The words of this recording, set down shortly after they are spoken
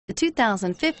The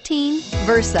 2015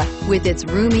 Versa. With its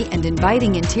roomy and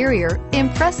inviting interior,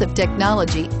 impressive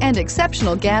technology, and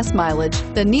exceptional gas mileage,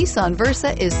 the Nissan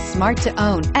Versa is smart to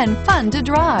own and fun to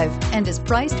drive and is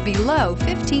priced below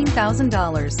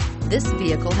 $15,000. This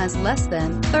vehicle has less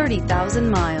than 30,000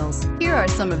 miles. Here are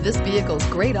some of this vehicle's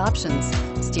great options: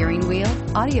 steering wheel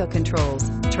audio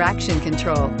controls, traction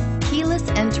control, keyless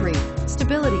entry,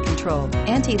 stability control,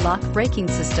 anti-lock braking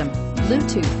system,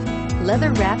 Bluetooth,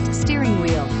 leather-wrapped steering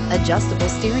wheel, adjustable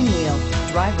steering wheel,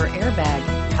 driver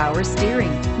airbag, power steering.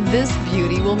 This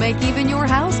beauty will make even your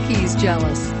house keys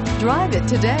jealous. Drive it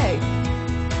today.